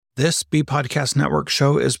This B Podcast Network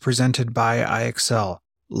show is presented by IXL.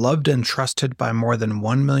 Loved and trusted by more than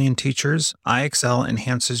 1 million teachers, IXL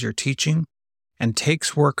enhances your teaching and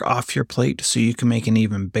takes work off your plate so you can make an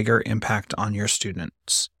even bigger impact on your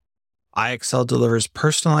students. IXL delivers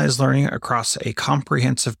personalized learning across a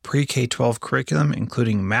comprehensive pre-K-12 curriculum,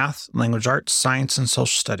 including math, language arts, science, and social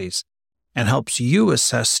studies, and helps you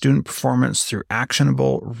assess student performance through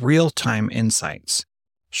actionable, real-time insights.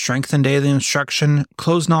 Strengthen daily instruction,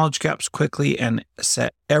 close knowledge gaps quickly, and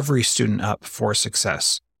set every student up for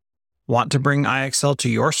success. Want to bring IXL to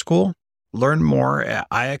your school? Learn more at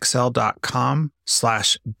ixl.com/BE.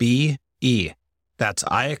 That's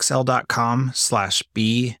ixl.com/BE.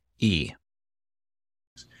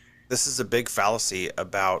 This is a big fallacy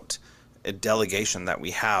about a delegation that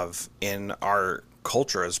we have in our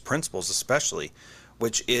culture as principals especially,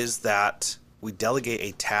 which is that we delegate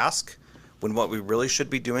a task when what we really should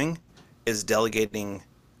be doing is delegating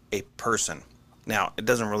a person. Now, it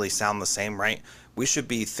doesn't really sound the same, right? We should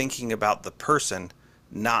be thinking about the person,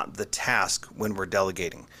 not the task when we're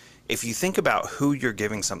delegating. If you think about who you're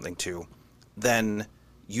giving something to, then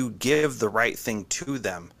you give the right thing to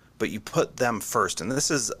them, but you put them first. And this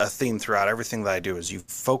is a theme throughout everything that I do, is you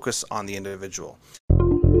focus on the individual.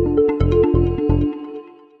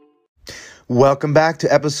 Welcome back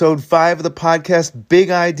to episode 5 of the podcast, Big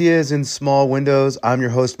Ideas in Small Windows. I'm your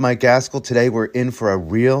host, Mike Gaskell. Today, we're in for a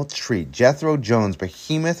real treat. Jethro Jones,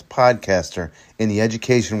 behemoth podcaster in the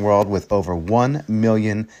education world with over 1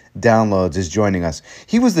 million downloads, is joining us.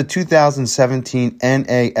 He was the 2017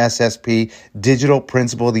 NASSP Digital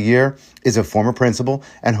Principal of the Year, is a former principal,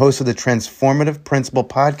 and host of the Transformative Principal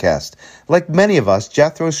podcast. Like many of us,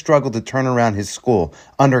 Jethro struggled to turn around his school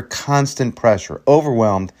under constant pressure,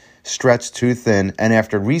 overwhelmed, stretched too thin, and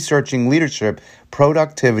after researching leadership,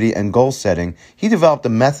 productivity, and goal setting, he developed a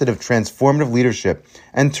method of transformative leadership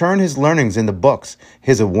and turned his learnings into books,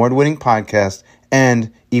 his award-winning podcast,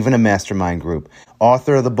 and even a mastermind group.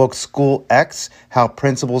 Author of the book School X, How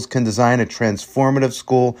Principals Can Design a Transformative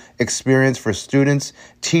School Experience for Students,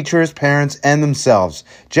 Teachers, Parents, and Themselves,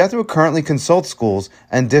 Jethro currently consults schools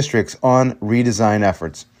and districts on redesign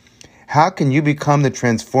efforts. How can you become the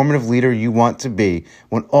transformative leader you want to be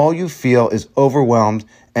when all you feel is overwhelmed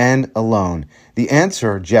and alone? The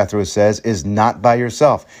answer, Jethro says, is not by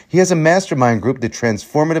yourself. He has a mastermind group, the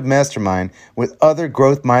Transformative Mastermind, with other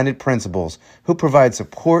growth-minded principals who provide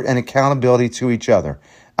support and accountability to each other.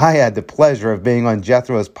 I had the pleasure of being on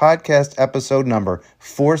Jethro's podcast episode number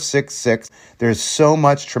 466. There's so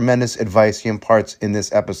much tremendous advice he imparts in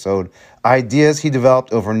this episode. Ideas he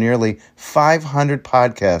developed over nearly 500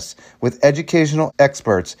 podcasts with educational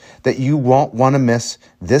experts that you won't want to miss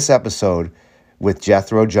this episode with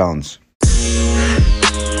Jethro Jones.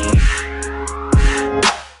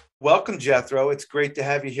 Welcome, Jethro. It's great to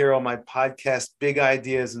have you here on my podcast, Big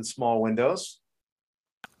Ideas in Small Windows.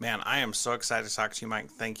 Man, I am so excited to talk to you, Mike.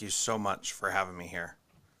 Thank you so much for having me here.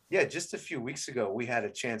 Yeah, just a few weeks ago, we had a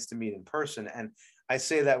chance to meet in person. And I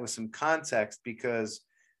say that with some context because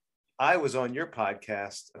I was on your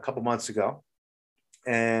podcast a couple months ago,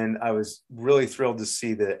 and I was really thrilled to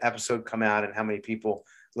see the episode come out and how many people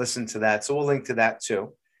listened to that. So we'll link to that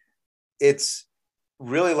too. It's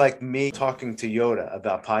really like me talking to Yoda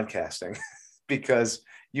about podcasting because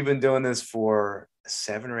you've been doing this for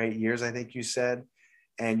 7 or 8 years, I think you said.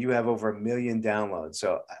 And you have over 1 million downloads.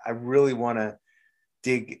 So I really want to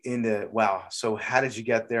dig into, wow, so how did you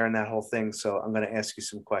get there and that whole thing? So I'm going to ask you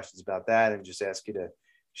some questions about that and just ask you to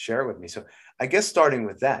share with me. So I guess starting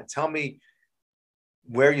with that, tell me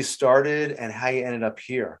where you started and how you ended up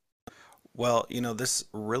here. Well, this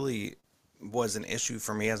really was an issue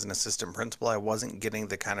for me as an assistant principal. I wasn't getting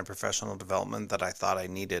the kind of professional development that I thought I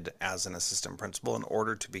needed as an assistant principal in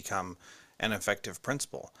order to become an effective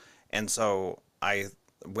principal. And so I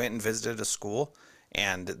went and visited a school,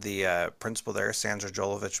 and the principal there, Sandra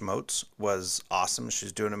Jolovich Motes, was awesome.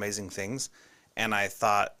 She's doing amazing things. And I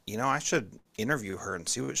thought, I should interview her and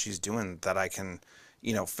see what she's doing that I can,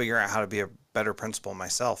 figure out how to be a better principal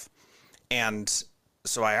myself. And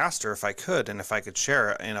so I asked her if I could and if I could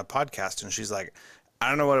share in a podcast. And she's like, I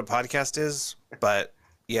don't know what a podcast is, but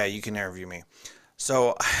yeah, you can interview me.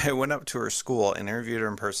 So I went up to her school and interviewed her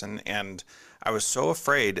in person, and I was so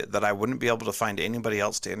afraid that I wouldn't be able to find anybody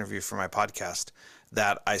else to interview for my podcast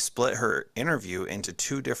that I split her interview into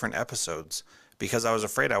 2 different episodes because I was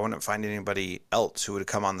afraid I wouldn't find anybody else who would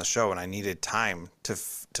come on the show, and I needed time to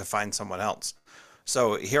find someone else.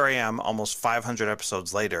 So here I am almost 500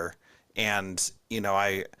 episodes later, and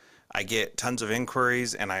I get tons of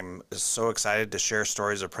inquiries, and I'm so excited to share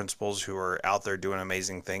stories of principals who are out there doing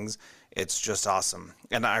amazing things. It's just awesome.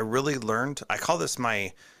 And I really learned, I call this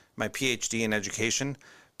my my PhD in education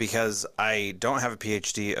because I don't have a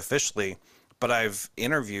PhD officially, but I've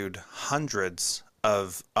interviewed hundreds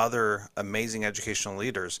of other amazing educational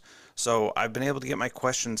leaders. So I've been able to get my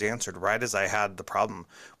questions answered right as I had the problem,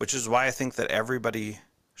 which is why I think that everybody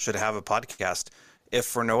should have a podcast, if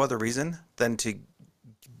for no other reason than to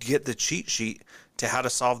get the cheat sheet to how to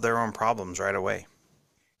solve their own problems right away.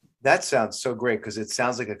 That sounds so great because it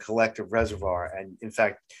sounds like a collective reservoir. And in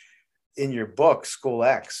fact, in your book, School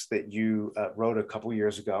X, that you wrote a couple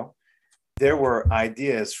years ago, there were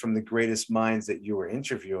ideas from the greatest minds that you were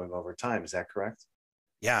interviewing over time. Is that correct?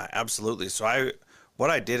 Yeah, absolutely. What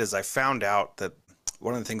I did is I found out that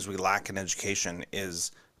one of the things we lack in education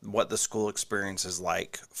is what the school experience is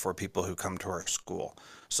like for people who come to our school.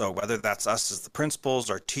 So whether that's us as the principals,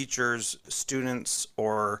 our teachers, students,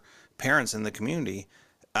 or parents in the community,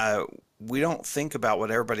 uh, we don't think about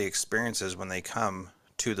what everybody experiences when they come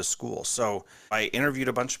to the school. So I interviewed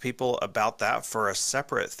a bunch of people about that for a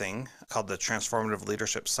separate thing called the Transformative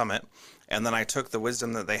Leadership Summit. And then I took the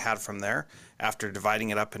wisdom that they had from there after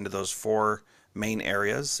dividing it up into those four main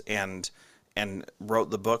areas and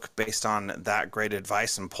wrote the book based on that great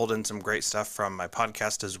advice and pulled in some great stuff from my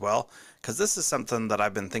podcast as well. Because this is something that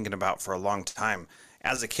I've been thinking about for a long time.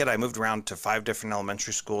 As a kid, I moved around to 5 different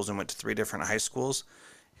elementary schools and went to 3 different high schools.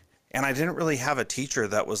 And I didn't really have a teacher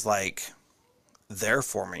that was like there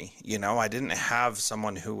for me. I didn't have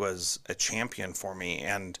someone who was a champion for me.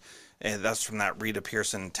 And that's from that Rita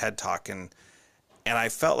Pearson TED Talk. And I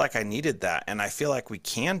felt like I needed that. And I feel like we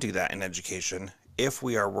can do that in education if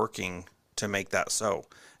we are working to make that so.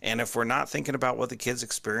 And if we're not thinking about what the kids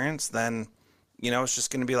experience, then, it's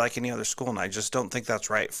just going to be like any other school. And I just don't think that's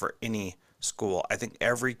right for any school. I think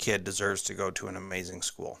every kid deserves to go to an amazing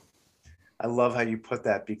school. I love how you put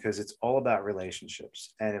that because it's all about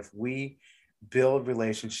relationships. And if we build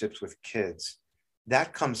relationships with kids,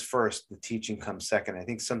 that comes first, the teaching comes second. I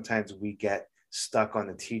think sometimes we get stuck on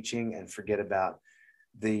the teaching and forget about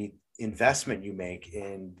the investment you make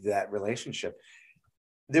in that relationship.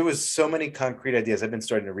 There was so many concrete ideas. I've been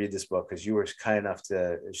starting to read this book because you were kind enough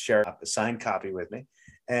to share a signed copy with me.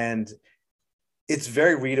 And it's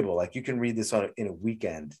very readable. Like you can read this in a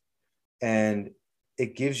weekend and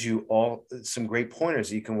it gives you all some great pointers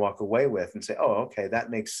that you can walk away with and say, oh, okay, that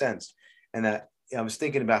makes sense. And that I was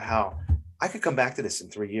thinking about how I could come back to this in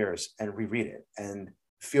 3 years and reread it and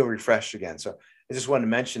feel refreshed again. So I just wanted to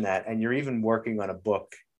mention that. And you're even working on a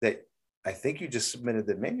book that I think you just submitted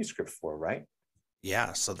the manuscript for, right?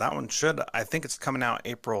 Yeah, so that one I think it's coming out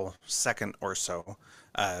April 2nd or so.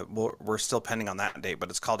 We're still pending on that date,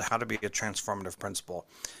 but it's called How to Be a Transformative Principal.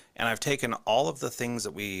 And I've taken all of the things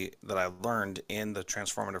that I learned in the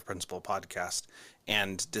Transformative Principal podcast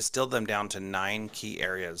and distilled them down to 9 key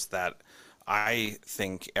areas that I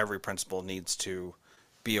think every principal needs to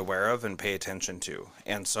be aware of and pay attention to.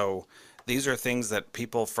 And so these are things that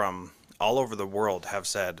people from all over the world have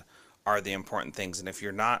said are the important things. And if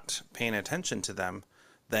you're not paying attention to them,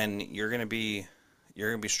 then you're going to be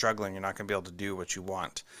struggling. You're not going to be able to do what you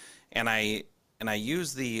want. And I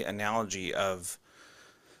use the analogy of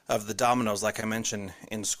the dominoes, like I mentioned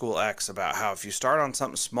in School X, about how if you start on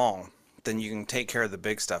something small, then you can take care of the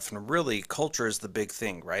big stuff. And really, culture is the big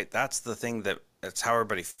thing, right? That's the thing it's how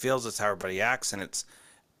everybody feels, it's how everybody acts, and it.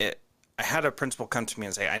 I had a principal come to me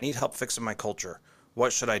and say, "I need help fixing my culture.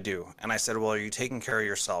 What should I do?" And I said, "Well, are you taking care of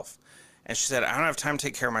yourself?" And she said, "I don't have time to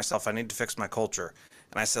take care of myself. I need to fix my culture."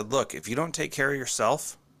 And I said, "Look, if you don't take care of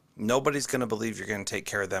yourself, nobody's going to believe you're going to take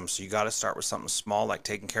care of them. So you got to start with something small, like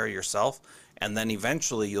taking care of yourself, and then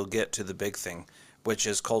eventually you'll get to the big thing, which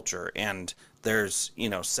is culture. And there's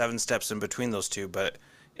 7 steps in between those two, but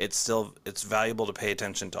it's valuable to pay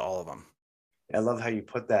attention to all of them." I love how you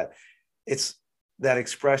put that. It's that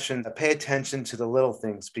expression, pay attention to the little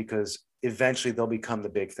things because eventually they'll become the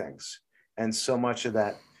big things. And so much of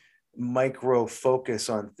that micro focus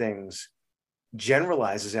on things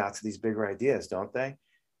generalizes out to these bigger ideas, don't they?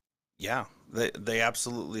 Yeah, they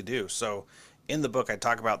absolutely do. So in the book, I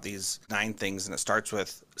talk about these 9 things, and it starts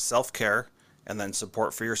with self-care, and then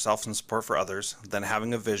support for yourself and support for others, then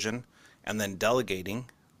having a vision, and then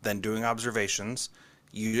delegating, then doing observations,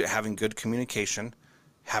 you having good communication,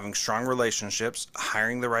 having strong relationships,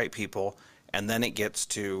 hiring the right people, and then it gets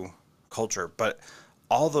to culture. But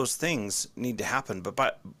all those things need to happen.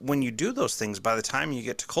 But when you do those things, by the time you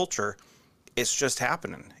get to culture, it's just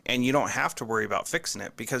happening. And you don't have to worry about fixing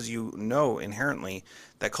it because you know inherently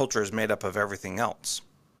that culture is made up of everything else.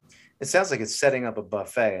 It sounds like it's setting up a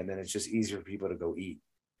buffet and then it's just easier for people to go eat.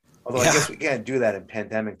 Although I Yeah, guess we can't do that in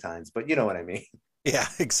pandemic times, but you know what I mean. yeah,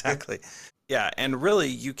 exactly. Yeah, and really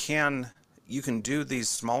you can do these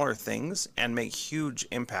smaller things and make huge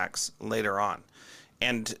impacts later on.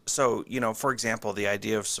 And so, for example, the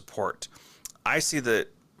idea of support. I see that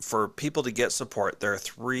for people to get support, there are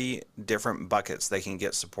three different buckets they can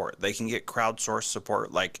get support. They can get crowdsourced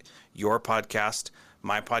support, like your podcast,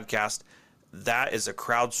 my podcast. That is a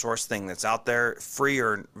crowdsourced thing that's out there, free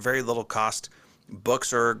or very little cost.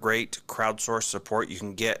 Books are great crowdsourced support. You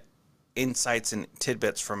can get insights and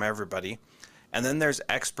tidbits from everybody. And then there's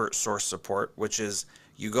expert source support, which is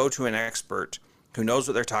you go to an expert who knows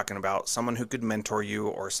what they're talking about, someone who could mentor you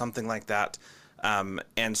or something like that.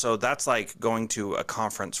 And so that's like going to a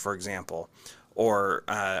conference, for example, or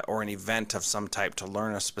an event of some type to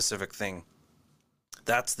learn a specific thing.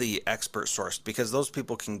 That's the expert source, because those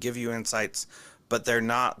people can give you insights, but they're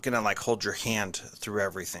not going to like hold your hand through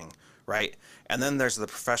everything, right? And then there's the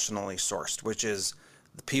professionally sourced, which is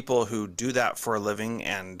the people who do that for a living,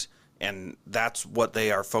 and that's what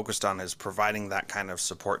they are focused on, is providing that kind of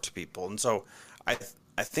support to people. And so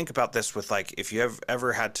I think about this with, like, if you have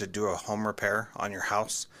ever had to do a home repair on your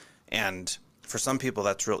house, and for some people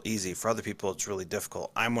that's real easy, for other people it's really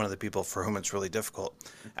difficult. I'm one of the people for whom it's really difficult.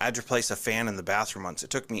 I had to replace a fan in the bathroom once. It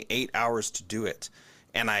took me 8 hours to do it,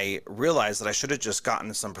 and I realized that I should have just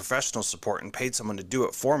gotten some professional support and paid someone to do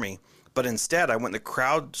it for me. But instead I went to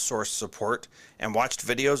crowdsource support and watched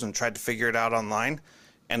videos and tried to figure it out online,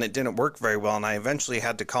 and it didn't work very well. And I eventually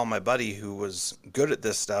had to call my buddy who was good at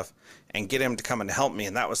this stuff and get him to come and help me.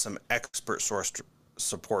 And that was some expert sourced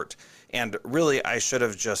support. And really, I should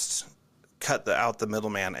have just cut out the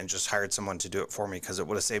middleman and just hired someone to do it for me, because it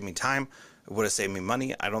would have saved me time. It would have saved me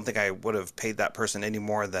money. I don't think I would have paid that person any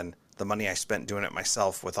more than the money I spent doing it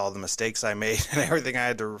myself, with all the mistakes I made and everything I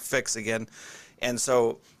had to fix again. And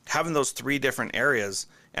so having those three different areas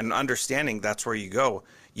and understanding that's where you go,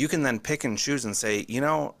 you can then pick and choose and say,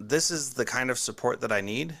 this is the kind of support that I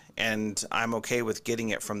need, and I'm okay with getting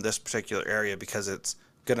it from this particular area because it's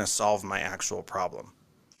going to solve my actual problem.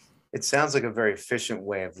 It sounds like a very efficient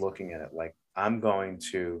way of looking at it. Like, I'm going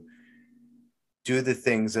to do the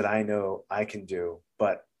things that I know I can do,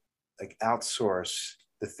 but like outsource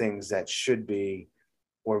the things that should be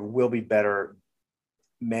or will be better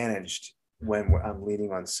managed when I'm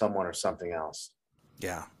leaning on someone or something else.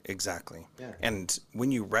 Yeah, exactly. Yeah. And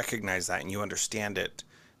when you recognize that and you understand it,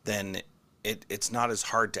 then it's not as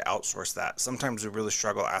hard to outsource that. Sometimes we really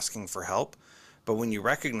struggle asking for help, but when you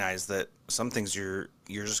recognize that some things you're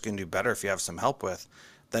just going to do better if you have some help with,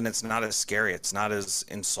 then it's not as scary. It's not as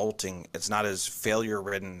insulting. It's not as failure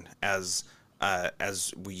ridden as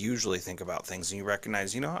we usually think about things. And you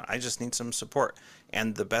recognize, I just need some support.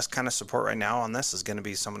 And the best kind of support right now on this is going to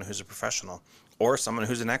be someone who's a professional, or someone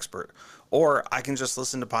who's an expert, or I can just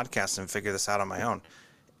listen to podcasts and figure this out on my own.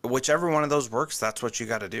 Whichever one of those works, that's what you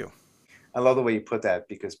got to do. I love the way you put that,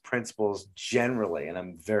 because principals generally, and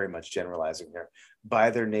I'm very much generalizing here, by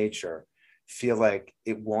their nature, feel like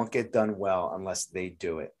it won't get done well unless they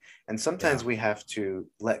do it. And sometimes we have to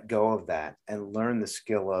let go of that and learn the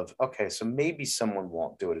skill of, okay, so maybe someone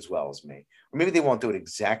won't do it as well as me, or maybe they won't do it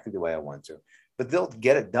exactly the way I want to, but they'll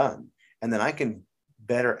get it done. And then I can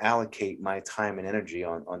better allocate my time and energy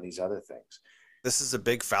on these other things. This is a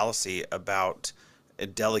big fallacy about a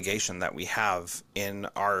delegation that we have in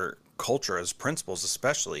our culture as principals,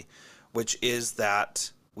 especially, which is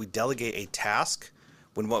that we delegate a task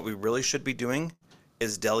when what we really should be doing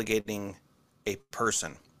is delegating a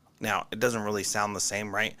person. Now, it doesn't really sound the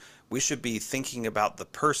same, right? We should be thinking about the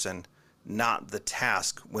person, not the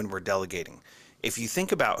task, when we're delegating. If you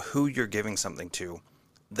think about who you're giving something to,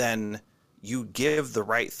 then you give the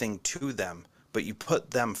right thing to them, but you put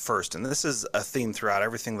them first. And this is a theme throughout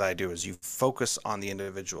everything that I do, is you focus on the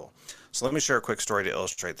individual. So let me share a quick story to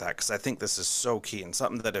illustrate that, because I think this is so key, and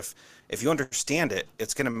something that if you understand it,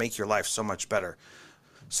 it's going to make your life so much better.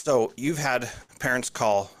 So you've had parents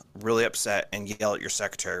call really upset and yell at your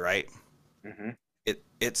secretary, right? Mm-hmm.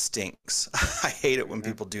 It stinks. I hate it when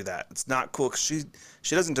people do that. It's not cool, because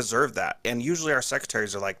she doesn't deserve that. And usually our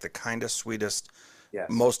secretaries are like the kindest, sweetest,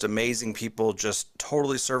 most amazing people, just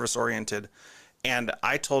totally service oriented. And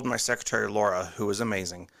I told my secretary, Laura, who was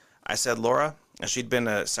amazing, I said, Laura, and she'd been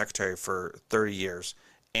a secretary for 30 years,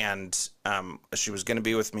 and she was going to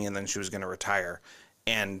be with me, and then she was going to retire.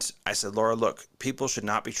 And I said, Laura, look, people should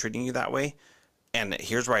not be treating you that way. And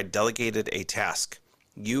here's where I delegated a task.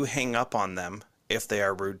 You hang up on them if they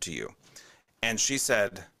are rude to you. And she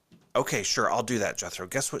said, okay, sure, I'll do that, Jethro.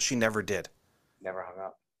 Guess what she never did? Never hung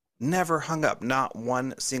up. Never hung up, not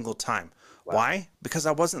one single time. Wow. Why? Because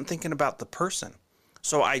I wasn't thinking about the person.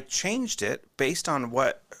 So I changed it based on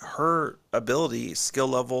what her ability, skill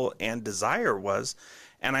level, and desire was.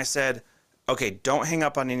 And I said, okay, don't hang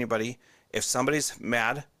up on anybody. If somebody's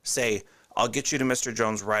mad, say, I'll get you to Mr.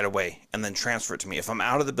 Jones right away, and then transfer it to me. If I'm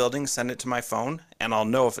out of the building, send it to my phone, and I'll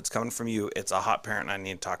know if it's coming from you. It's a hot parent and I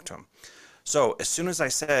need to talk to him. So as soon as I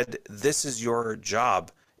said, this is your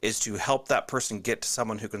job, is to help that person get to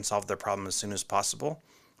someone who can solve their problem as soon as possible,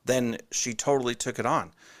 then she totally took it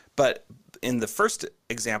on. But in the first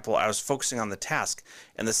example, I was focusing on the task.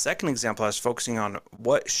 And the second example, I was focusing on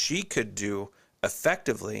what she could do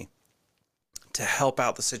effectively to help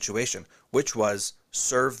out the situation, which was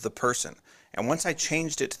serve the person. And once I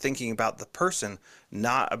changed it to thinking about the person,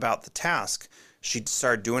 not about the task, she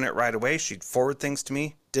started doing it right away. She'd forward things to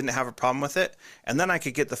me, didn't have a problem with it. And then I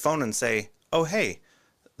could get the phone and say, oh, hey,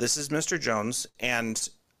 this is Mr. Jones. And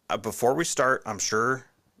before we start, I'm sure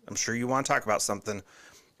you want to talk about something.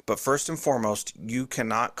 But first and foremost, you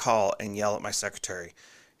cannot call and yell at my secretary.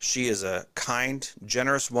 She is a kind,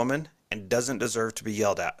 generous woman and doesn't deserve to be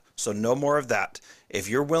yelled at. So no more of that. If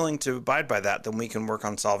you're willing to abide by that, then we can work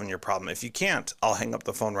on solving your problem. If you can't, I'll hang up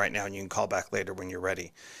the phone right now and you can call back later when you're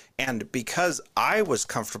ready. And because I was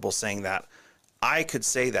comfortable saying that, I could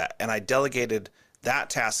say that. And I delegated that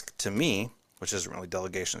task to me, which isn't really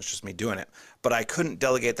delegation, it's just me doing it. But I couldn't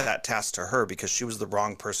delegate that task to her because she was the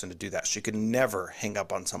wrong person to do that. She could never hang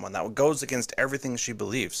up on someone. That goes against everything she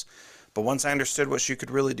believes. But once I understood what she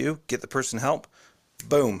could really do, get the person help,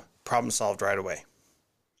 boom, problem solved right away.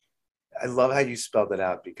 I love how you spelled it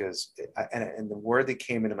out because, and the word that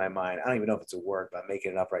came into my mind, I don't even know if it's a word, but I'm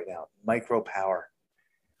making it up right now. Micro power.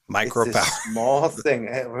 It's Micro this power. small thing.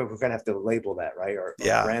 We're going to have to label that, right? Or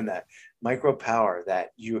Yeah. brand that. Micro power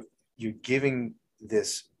that you're giving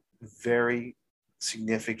this very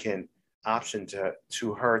significant option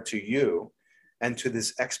to her, to you, and to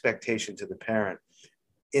this expectation to the parent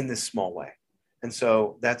in this small way. And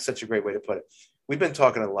so that's such a great way to put it. We've been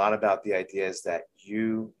talking a lot about the ideas that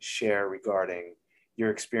you share regarding your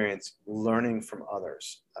experience learning from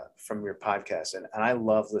others from your podcast. And I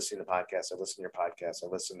love listening to podcasts. I listen to your podcast. I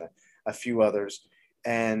listen to a few others.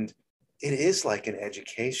 And it is like an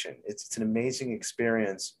education. It's an amazing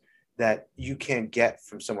experience that you can't get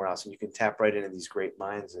from somewhere else. And you can tap right into these great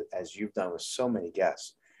minds as you've done with so many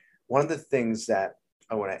guests. One of the things that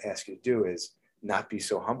I want to ask you to do is not be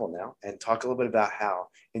so humble now and talk a little bit about how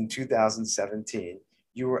in 2017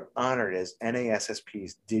 you were honored as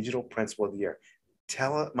NASSP's Digital Principal of the Year.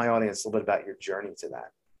 Tell my audience a little bit about your journey to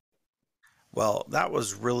that. Well, that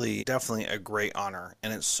was really definitely a great honor,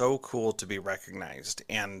 and it's so cool to be recognized.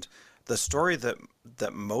 And the story that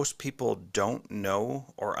most people don't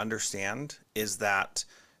know or understand is that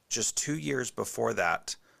just 2 years before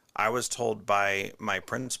that, I was told by my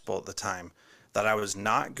principal at the time that I was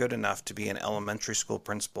not good enough to be an elementary school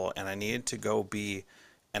principal, and I needed to go be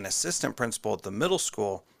an assistant principal at the middle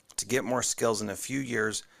school to get more skills. In a few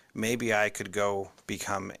years, maybe I could go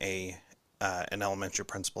become an elementary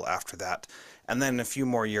principal after that. And then in a few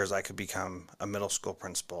more years, I could become a middle school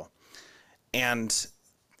principal. And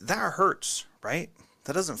that hurts, right?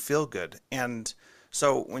 That doesn't feel good. And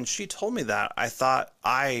so when she told me that, I thought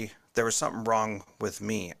there was something wrong with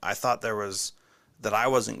me. I thought that I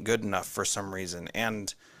wasn't good enough for some reason.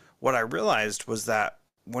 And what I realized was that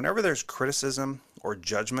whenever there's criticism or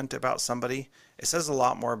judgment about somebody, it says a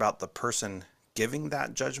lot more about the person giving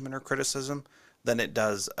that judgment or criticism than it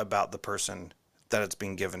does about the person that it's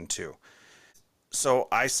being given to. So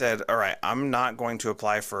I said, all right, I'm not going to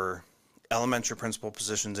apply for elementary principal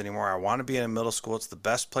positions anymore. I want to be in a middle school. It's the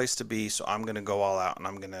best place to be. So I'm going to go all out and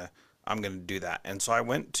I'm going to do that. And so I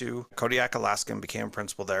went to Kodiak, Alaska and became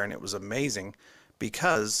principal there. And it was amazing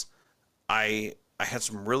because I had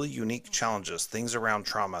some really unique challenges, things around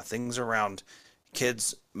trauma, things around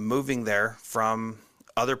kids moving there from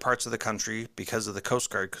other parts of the country because of the Coast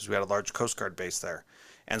Guard, because we had a large Coast Guard base there.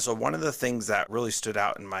 And so one of the things that really stood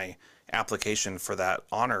out in my application for that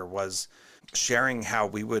honor was sharing how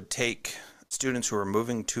we would take students who were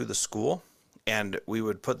moving to the school and we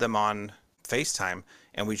would put them on FaceTime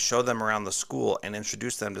and we'd show them around the school and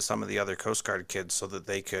introduce them to some of the other Coast Guard kids so that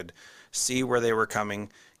they could see where they were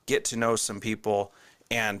coming, get to know some people.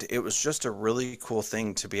 And it was just a really cool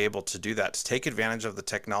thing to be able to do that, to take advantage of the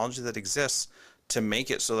technology that exists to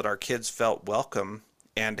make it so that our kids felt welcome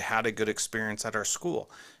and had a good experience at our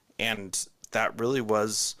school. And that really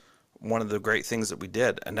was one of the great things that we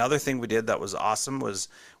did. Another thing we did that was awesome was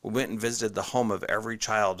we went and visited the home of every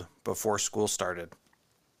child before school started.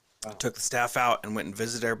 Wow. Took the staff out and went and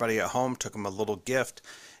visited everybody at home, took them a little gift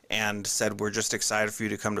and said, we're just excited for you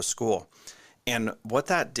to come to school. And what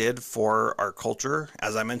that did for our culture,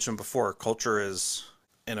 as I mentioned before, culture is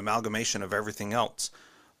an amalgamation of everything else.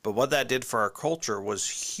 But what that did for our culture was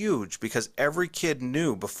huge because every kid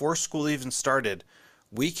knew before school even started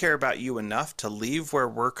we care about you enough to leave where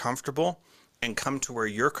we're comfortable and come to where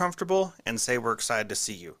you're comfortable and say we're excited to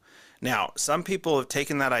see you. Now, some people have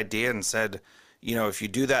taken that idea and said, if you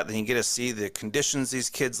do that, then you get to see the conditions these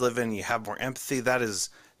kids live in. You have more empathy. That is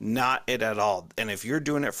not it at all. And if you're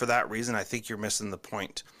doing it for that reason, I think you're missing the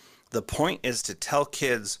point. The point is to tell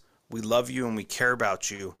kids we love you and we care about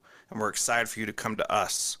you and we're excited for you to come to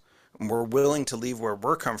us. And we're willing to leave where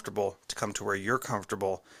we're comfortable to come to where you're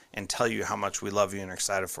comfortable and tell you how much we love you and are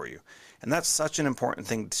excited for you. And that's such an important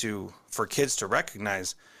thing for kids to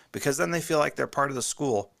recognize, because then they feel like they're part of the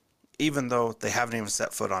school, even though they haven't even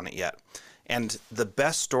set foot on it yet. And the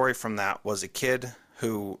best story from that was a kid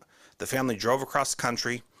who the family drove across the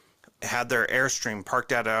country, had their Airstream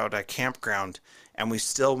parked out at a campground, and we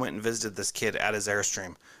still went and visited this kid at his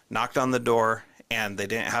Airstream, knocked on the door, and they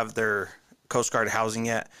didn't have their Coast Guard housing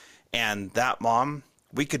yet. And that mom,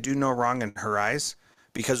 we could do no wrong in her eyes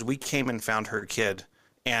because we came and found her kid.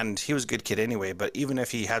 And he was a good kid anyway, but even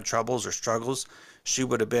if he had troubles or struggles, she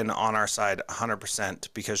would have been on our side 100%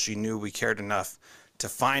 because she knew we cared enough to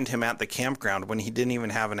find him at the campground when he didn't even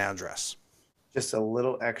have an address. Just a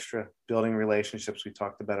little extra building relationships we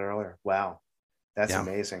talked about earlier. Wow. That's Yeah.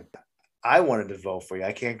 amazing. I wanted to vote for you.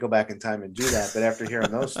 I can't go back in time and do that. But after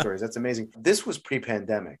hearing those stories, that's amazing. This was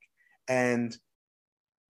pre-pandemic. And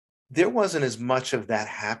there wasn't as much of that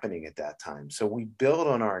happening at that time. So we build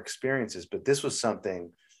on our experiences, but this was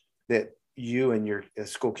something that you and your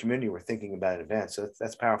school community were thinking about in advance. So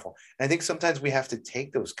that's powerful. And I think sometimes we have to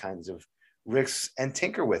take those kinds of risks and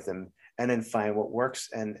tinker with them and then find what works.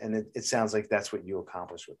 And it sounds like that's what you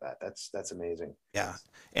accomplished with that. That's amazing. Yeah.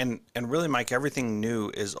 And really, Mike, everything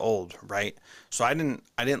new is old, right? So I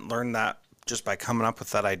didn't learn that just by coming up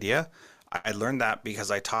with that idea. I learned that because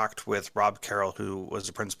I talked with Rob Carroll, who was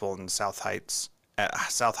a principal in South Heights at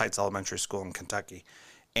South Heights Elementary School in Kentucky.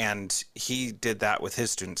 And he did that with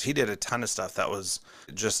his students. He did a ton of stuff that was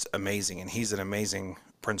just amazing. And he's an amazing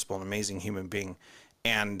principal, an amazing human being.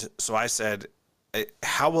 And so I said,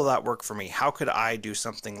 how will that work for me? How could I do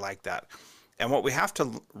something like that? And what we have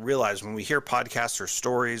to realize when we hear podcasts or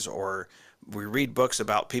stories or we read books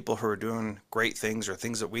about people who are doing great things or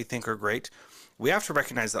things that we think are great, we have to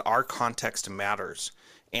recognize that our context matters.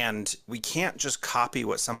 And we can't just copy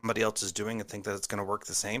what somebody else is doing and think that it's going to work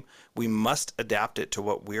the same. We must adapt it to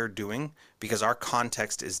what we're doing because our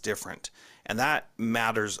context is different. And that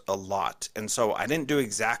matters a lot. And so I didn't do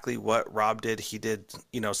exactly what Rob did. He did,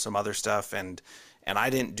 some other stuff and I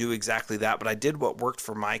didn't do exactly that, but I did what worked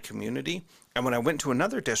for my community. And when I went to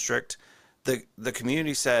another district, the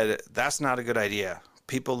community said, that's not a good idea.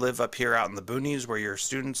 People live up here out in the boonies where your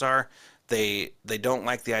students are. They don't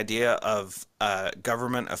like the idea of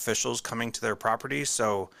government officials coming to their property,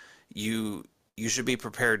 so you should be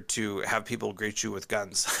prepared to have people greet you with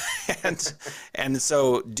guns, and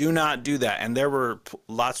so do not do that. And there were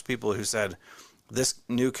lots of people who said this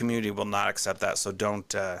new community will not accept that, so don't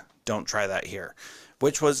try that here,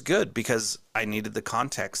 which was good because I needed the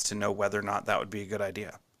context to know whether or not that would be a good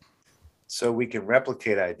idea. So we can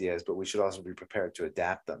replicate ideas, but we should also be prepared to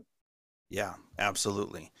adapt them. Yeah,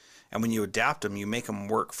 absolutely. And when you adapt them, you make them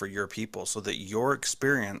work for your people so that your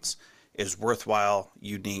experience is worthwhile,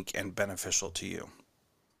 unique, and beneficial to you.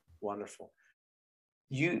 Wonderful.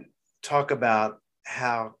 You talk about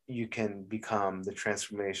how you can become the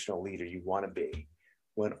transformational leader you want to be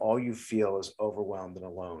when all you feel is overwhelmed and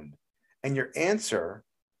alone. And your answer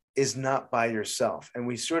is not by yourself. And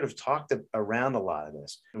we sort of talked around a lot of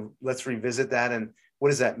this. Let's revisit that. And what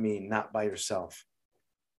does that mean, not by yourself?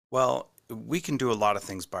 Well, we can do a lot of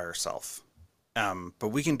things by ourselves, but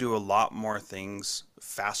we can do a lot more things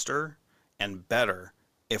faster and better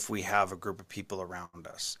if we have a group of people around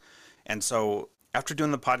us. And so after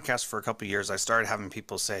doing the podcast for a couple of years, I started having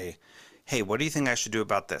people say, hey, what do you think I should do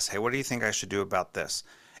about this? Hey, what do you think I should do about this?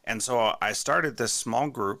 And so I started this small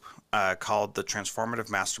group called the Transformative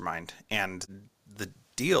Mastermind. And the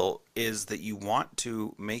deal is that you want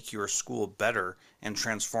to make your school better and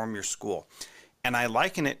transform your school. And I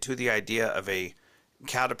liken it to the idea of a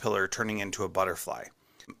caterpillar turning into a butterfly.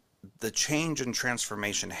 The change and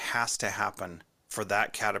transformation has to happen for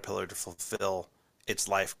that caterpillar to fulfill its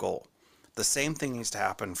life goal. The same thing needs to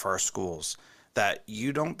happen for our schools, that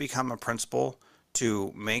you don't become a principal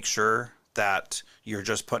to make sure that you're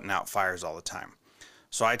just putting out fires all the time.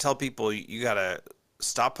 So I tell people you got to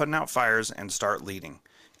stop putting out fires and start leading.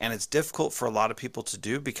 And it's difficult for a lot of people to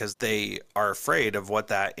do because they are afraid of what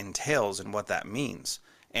that entails and what that means.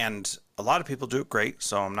 And a lot of people do it great,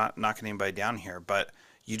 so I'm not knocking anybody down here, but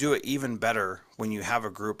you do it even better when you have a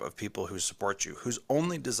group of people who support you, whose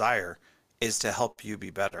only desire is to help you be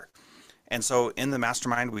better. And so in the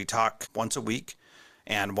mastermind, we talk once a week,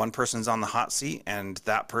 and one person's on the hot seat, and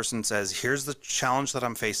that person says, here's the challenge that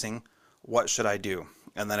I'm facing. What should I do?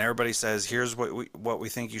 And then everybody says, here's what we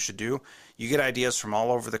think you should do. You get ideas from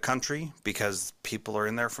all over the country because people are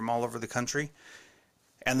in there from all over the country.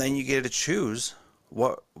 And then you get to choose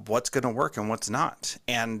what's going to work and what's not.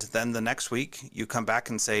 And then the next week you come back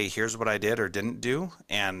and say, here's what I did or didn't do.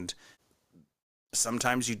 And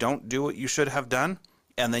sometimes you don't do what you should have done.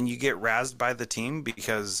 And then you get razzed by the team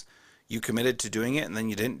because you committed to doing it and then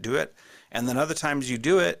you didn't do it. And then other times you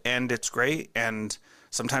do it and it's great. And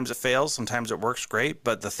sometimes it fails, sometimes it works great.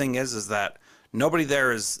 But the thing is that nobody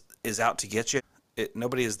there is out to get you.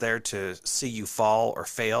 Nobody is there to see you fall or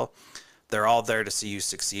fail. They're all there to see you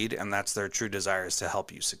succeed, and that's their true desire, is to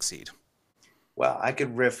help you succeed. Well, I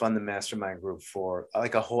could riff on the mastermind group for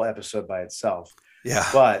like a whole episode by itself. Yeah.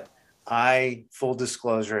 But I, full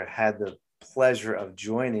disclosure, had the pleasure of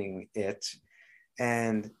joining it.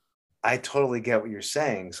 And I totally get what you're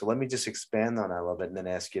saying. So let me just expand on that a little bit and then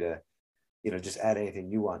ask you to, just add anything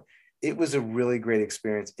you want. It was a really great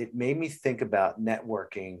experience. It made me think about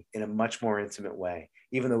networking in a much more intimate way.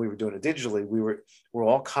 Even though we were doing it digitally, we're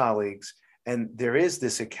all colleagues. And there is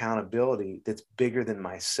this accountability that's bigger than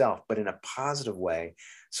myself, but in a positive way.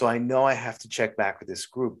 So I know I have to check back with this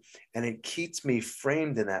group. And it keeps me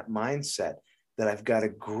framed in that mindset that I've got a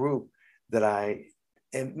group that I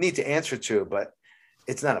need to answer to, but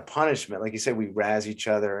it's not a punishment. Like you said, we razz each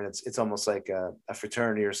other and it's almost like a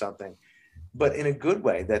fraternity or something, but in a good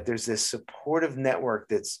way, that there's this supportive network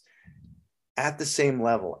that's at the same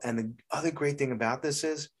level. And the other great thing about this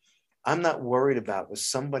is I'm not worried about what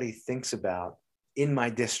somebody thinks about in my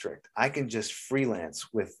district. I can just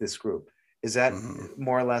freelance with this group. Is that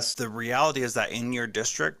more or less? The reality is that in your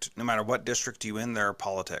district, no matter what district you in, there are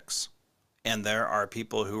politics. And there are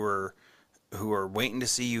people who are waiting to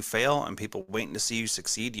see you fail and people waiting to see you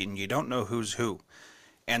succeed, and you don't know who's who.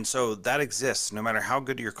 And so that exists. No matter how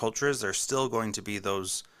good your culture is, there's still going to be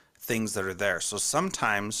those things that are there. So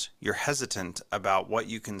sometimes you're hesitant about what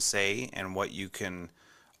you can say and what you can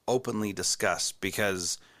openly discuss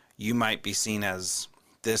because you might be seen as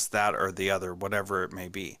this, that, or the other, whatever it may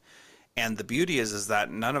be. And the beauty is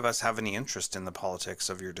that none of us have any interest in the politics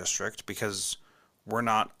of your district because we're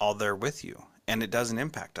not all there with you, and it doesn't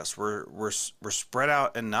impact us. We're spread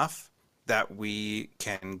out enough that we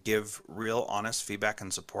can give real, honest feedback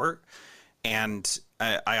and support. And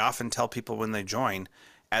I often tell people when they join,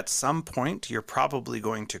 at some point you're probably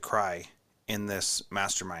going to cry in this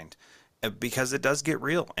mastermind because it does get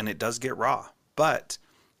real and it does get raw. But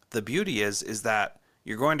the beauty is that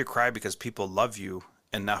you're going to cry because people love you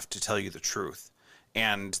enough to tell you the truth.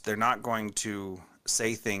 And they're not going to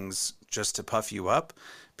say things just to puff you up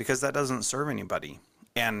because that doesn't serve anybody.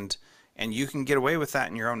 And you can get away with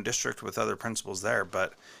that in your own district with other principals there,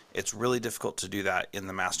 but it's really difficult to do that in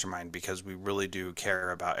the mastermind because we really do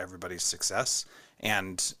care about everybody's success,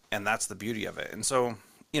 and that's the beauty of it. And so,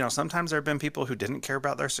 sometimes there have been people who didn't care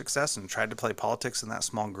about their success and tried to play politics in that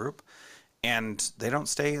small group, and they don't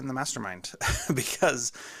stay in the mastermind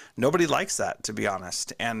because nobody likes that, to be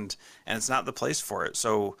honest, and it's not the place for it.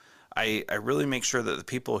 So I really make sure that the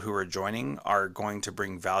people who are joining are going to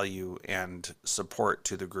bring value and support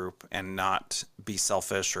to the group and not be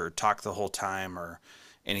selfish or talk the whole time or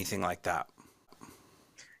anything like that.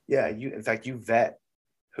 Yeah, in fact, you vet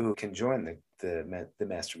who can join the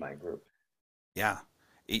mastermind group. Yeah,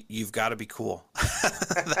 you've got to be cool.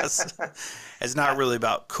 It's not really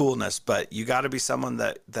about coolness, but you got to be someone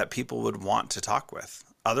that people would want to talk with.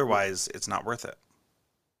 Otherwise, it's not worth it.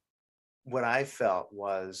 What I felt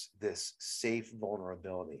was this safe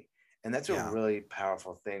vulnerability. And that's a really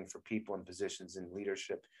powerful thing for people in positions in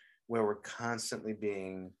leadership where we're constantly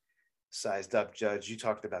being sized up, judged. You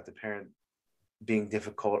talked about the parent being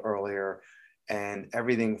difficult earlier, and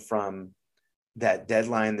everything from that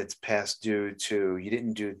deadline that's past due to you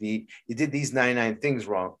did these 99 things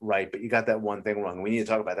wrong, right, but you got that one thing wrong. We need to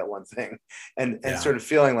talk about that one thing. And sort of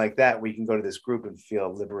feeling like that, where you can go to this group and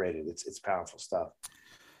feel liberated. It's powerful stuff.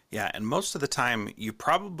 Yeah, and most of the time, you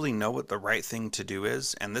probably know what the right thing to do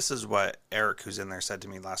is. And this is what Eric, who's in there, said to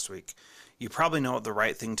me last week. You probably know what the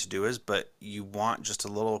right thing to do is, but you want just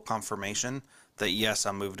a little confirmation that, yes,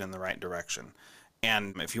 I'm moved in the right direction.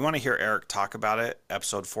 And if you want to hear Eric talk about it,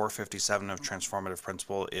 episode 457 of Transformative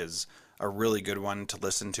Principal is a really good one to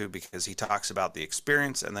listen to because he talks about the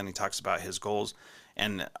experience and then he talks about his goals.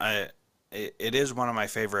 And it is one of my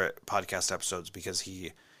favorite podcast episodes because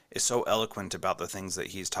he is so eloquent about the things that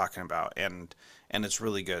he's talking about, and it's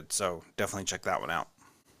really good. So definitely check that one out.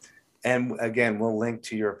 And again, we'll link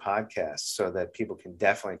to your podcast so that people can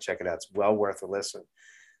definitely check it out. It's well worth a listen.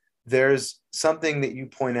 There's something that you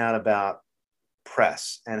point out about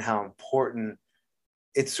press and how important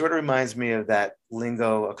it sort of reminds me of that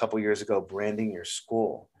lingo a couple years ago, branding your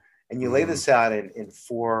school. And you lay Hmm. this out in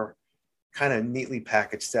four kind of neatly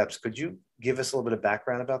packaged steps. Could you give us a little bit of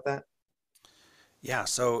background about that? Yeah,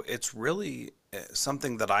 so it's really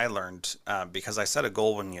something that I learned because I set a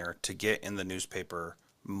goal one year to get in the newspaper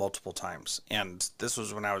multiple times. And this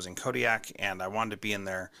was when I was in Kodiak, and I wanted to be in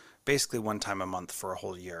there basically one time a month for a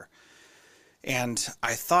whole year. And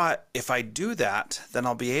I thought if I do that, then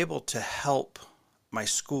I'll be able to help my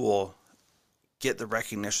school get the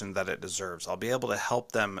recognition that it deserves. I'll be able to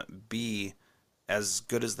help them be as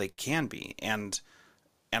good as they can be. And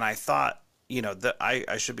I thought, that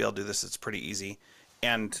I should be able to do this. It's pretty easy.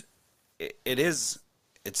 And it is,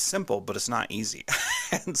 it's simple, but it's not easy.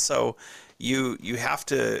 And so you have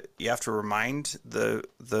to remind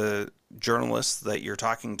the journalists that you're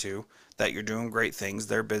talking to that you're doing great things.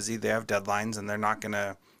 They're busy, they have deadlines, and they're not going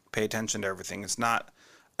to pay attention to everything. It's not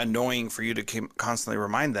annoying for you to constantly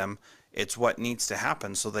remind them. It's what needs to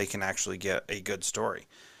happen so they can actually get a good story.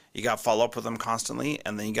 You got to follow up with them constantly,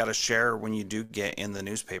 and then you got to share when you do get in the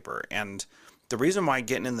newspaper. And the reason why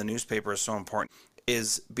getting in the newspaper is so important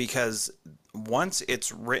is because once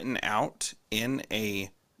it's written out in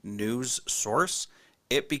a news source,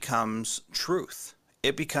 it becomes truth.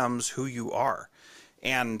 It becomes who you are.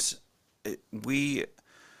 And we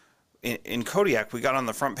in Kodiak, we got on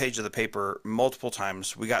the front page of the paper multiple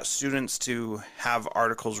times. We got students to have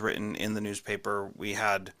articles written in the newspaper. We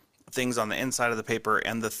had things on the inside of the paper.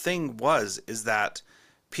 And the thing is that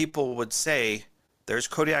people would say, there's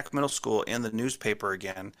Kodiak Middle School in the newspaper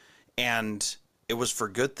again. And it was for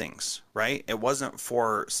good things, right? It wasn't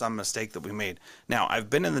for some mistake that we made. Now, I've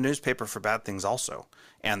been in the newspaper for bad things also,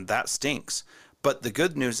 and that stinks. But the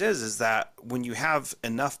good news is that when you have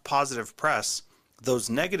enough positive press, those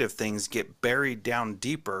negative things get buried down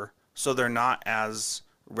deeper, so they're not as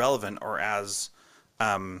relevant or as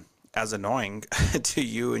annoying to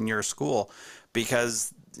you and your school,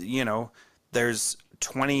 because there's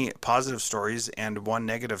 20 positive stories and one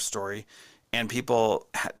negative story, and people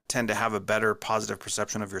tend to have a better positive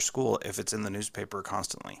perception of your school if it's in the newspaper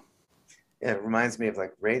constantly. Yeah, it reminds me of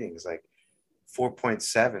like ratings, like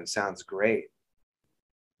 4.7 sounds great.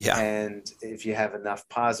 Yeah. And if you have enough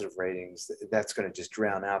positive ratings, that's going to just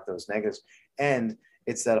drown out those negatives. And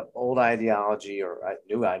it's that old ideology or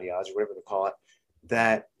new ideology, whatever they call it,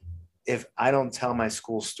 that if I don't tell my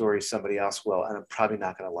school story, somebody else will, and I'm probably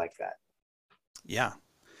not going to like that. Yeah.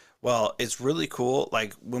 Well, it's really cool.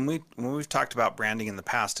 Like when we've talked about branding in the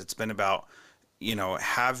past, it's been about,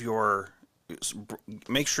 have your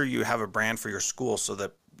make sure you have a brand for your school so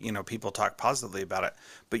that people talk positively about it.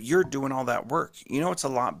 But you're doing all that work. It's a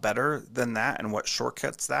lot better than that, and what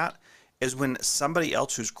shortcuts that is when somebody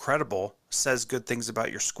else who's credible says good things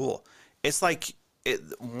about your school. It's like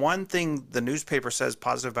one thing the newspaper says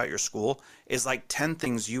positive about your school is like 10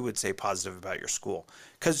 things you would say positive about your school,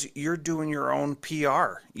 because you're doing your own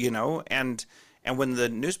PR, and when the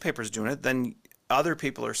newspaper's doing it, then other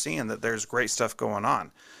people are seeing that there's great stuff going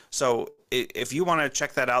on. So if you want to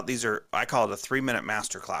check that out, I call it a 3-minute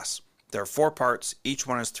masterclass. There are 4 parts. Each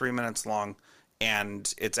one is 3 minutes long,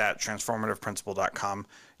 and it's at transformativeprincipal.com.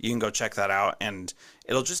 You can go check that out, and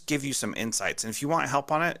it'll just give you some insights. And if you want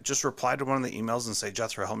help on it, just reply to one of the emails and say,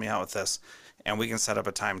 Jethro, help me out with this. And we can set up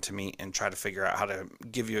a time to meet and try to figure out how to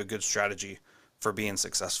give you a good strategy for being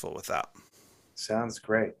successful with that. Sounds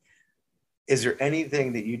great. Is there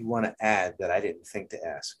anything that you'd want to add that I didn't think to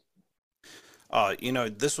ask?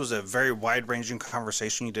 This was a very wide ranging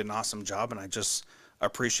conversation. You did an awesome job, and I just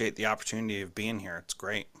appreciate the opportunity of being here. It's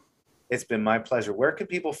great. It's been my pleasure. Where can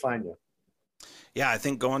people find you? Yeah, I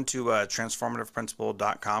think going to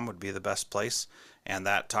transformativeprincipal.com would be the best place. And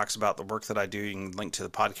that talks about the work that I do. You can link to the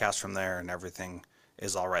podcast from there, and everything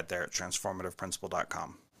is all right there at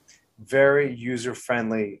transformativeprincipal.com. Very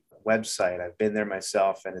user-friendly website. I've been there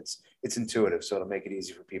myself, and it's intuitive, so it'll make it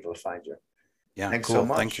easy for people to find you. Yeah, Thanks so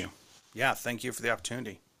cool. Thank much. you. Yeah, thank you for the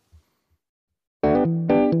opportunity.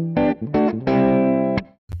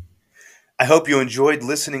 I hope you enjoyed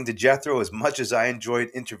listening to Jethro as much as I enjoyed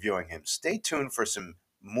interviewing him. Stay tuned for some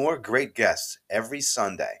more great guests every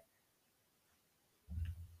Sunday.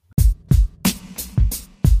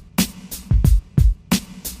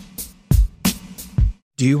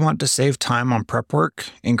 Do you want to save time on prep work,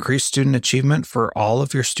 increase student achievement for all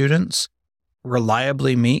of your students,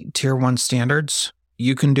 reliably meet Tier 1 standards?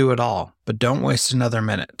 You can do it all, but don't waste another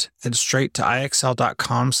minute. Head straight to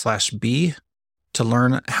ixl.com/b to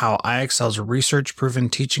learn how IXL's research-proven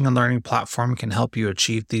teaching and learning platform can help you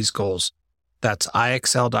achieve these goals. That's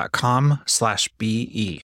ixl.com/be.